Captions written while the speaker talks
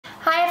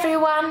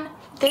everyone,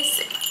 this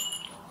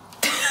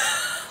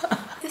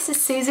is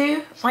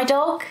Suzu, my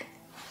dog.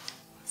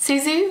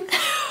 Suzu.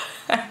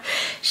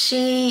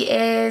 She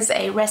is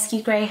a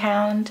rescue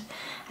greyhound.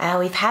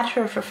 We've had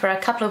her for a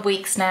couple of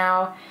weeks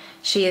now.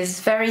 She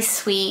is very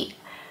sweet,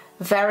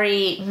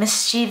 very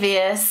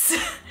mischievous,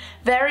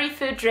 very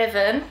food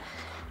driven,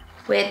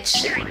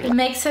 which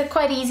makes her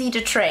quite easy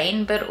to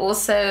train, but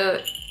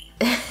also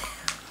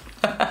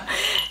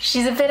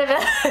she's a bit of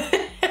a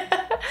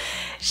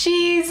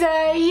she's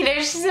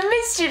she's a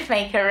mischief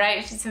maker,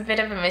 right? She's a bit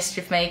of a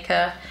mischief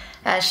maker.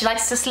 She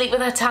likes to sleep with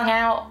her tongue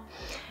out.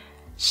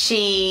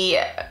 She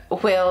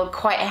will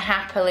quite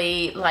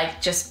happily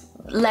just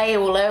lay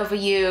all over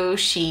you.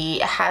 She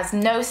has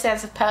no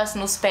sense of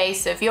personal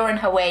space, so if you're in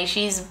her way,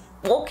 she's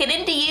walking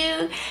into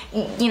you,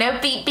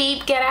 beep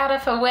beep, get out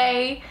of her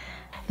way.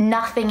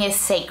 Nothing is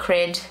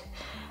sacred.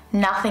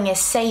 Nothing is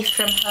safe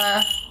from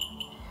her.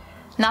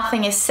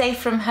 Nothing is safe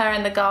from her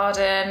in the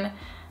garden.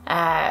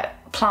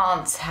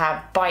 Plants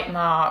have bite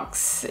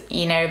marks.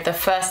 The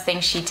first thing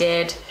she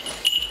did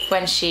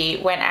when she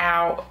went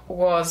out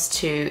was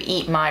to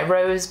eat my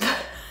rose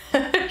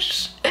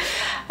bush,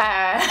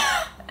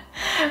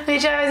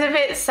 which I was a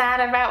bit sad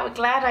about, but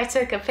glad I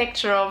took a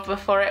picture of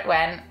before it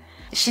went.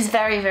 She's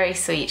very, very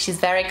sweet. She's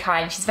very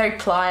kind. She's very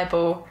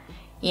pliable.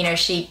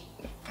 She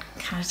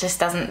kind of just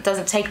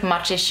doesn't take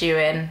much issue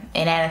in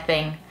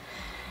anything.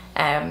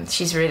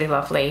 She's really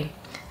lovely.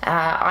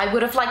 I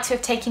would have liked to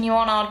have taken you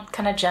on our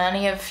kind of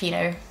journey of,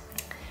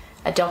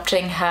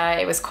 adopting her.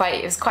 It was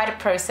quite a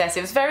process.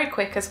 It was very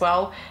quick as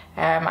well.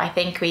 I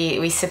think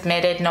we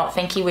submitted not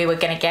thinking we were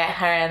gonna get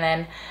her, and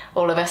then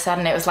all of a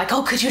sudden it was like,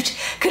 oh, could you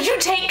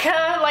take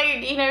her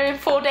in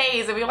 4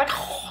 days? And we were like,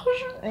 oh,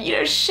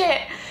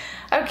 shit.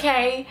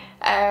 Okay.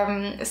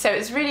 So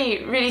it's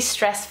really, really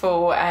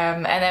stressful.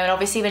 And then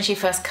obviously when she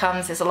first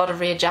comes, there's a lot of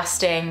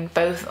readjusting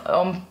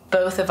on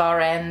both of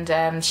our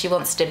end. She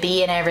wants to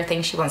be in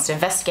everything. She wants to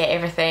investigate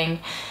everything.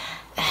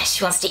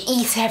 She wants to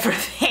eat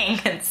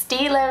everything and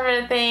steal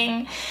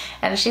everything.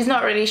 And she's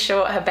not really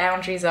sure what her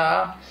boundaries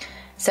are.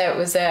 So it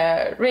was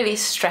really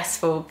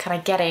stressful kind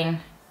of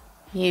getting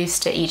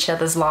used to each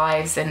other's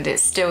lives, and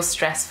it's still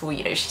stressful.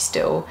 She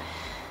still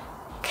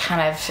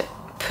kind of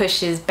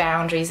pushes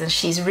boundaries, and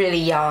she's really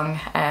young.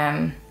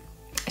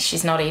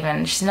 She's not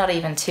even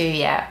 2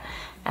 yet.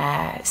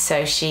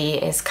 So she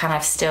is kind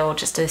of still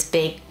just this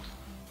big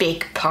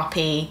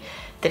puppy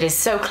that is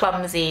so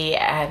clumsy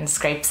and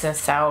scrapes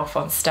herself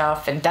on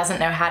stuff and doesn't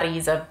know how to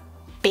use her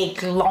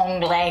big long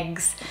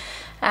legs.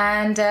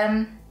 And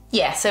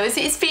yeah, so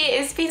it's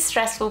been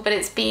stressful, but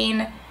it's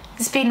been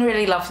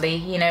really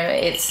lovely.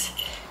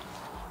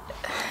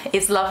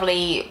 It's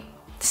lovely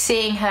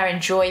seeing her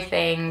enjoy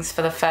things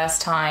for the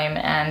first time,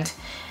 and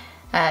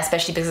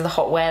especially because of the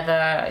hot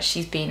weather,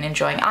 she's been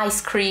enjoying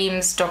ice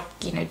creams,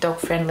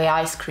 dog-friendly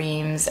ice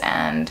creams,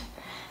 and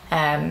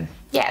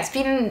yeah, it's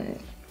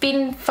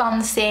been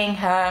fun seeing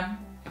her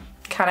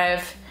kind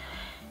of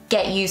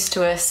get used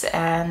to us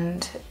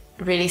and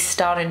really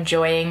start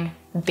enjoying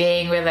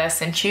being with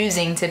us and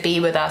choosing to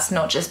be with us,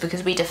 not just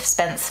because we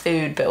dispense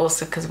food, but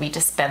also because we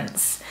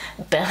dispense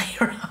belly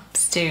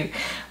rubs too,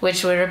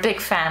 which we're a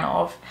big fan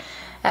of.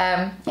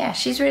 Yeah,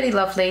 she's really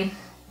lovely.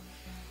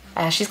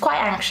 She's quite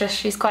anxious.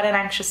 She's quite an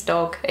anxious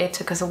dog. It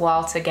took us a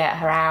while to get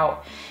her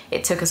out.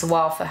 It took us a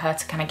while for her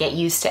to kind of get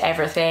used to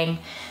everything.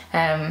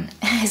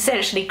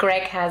 Essentially,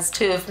 Greg has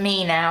 2 of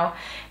me now,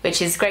 which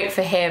is great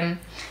for him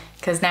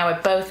because now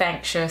we're both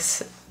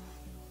anxious.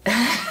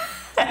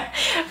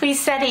 We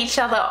set each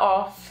other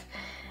off,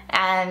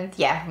 and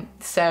yeah,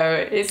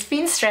 so it's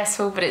been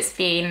stressful, but I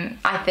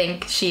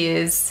think she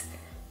is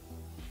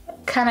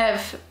kind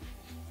of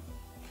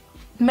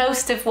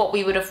most of what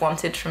we would have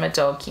wanted from a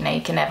dog.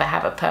 You can never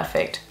have a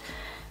perfect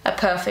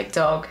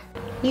dog.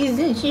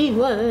 Isn't she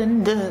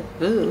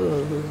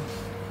wonderful?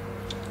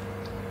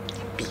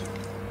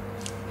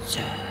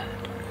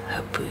 Sad,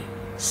 happy,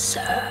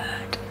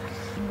 sad.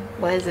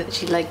 Why isn't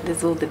she like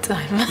this all the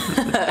time?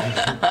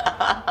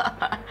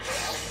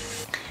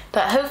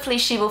 But hopefully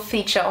she will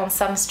feature on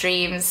some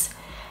streams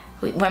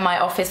when my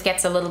office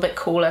gets a little bit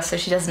cooler so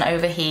she doesn't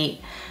overheat.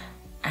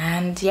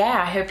 And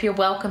yeah, I hope you'll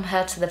welcome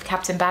her to the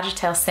Captain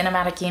Badgertail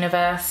cinematic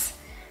universe.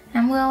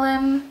 And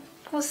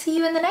we'll see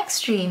you in the next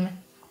stream.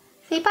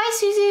 Say bye,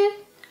 Suzu.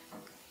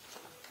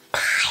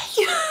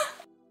 Bye.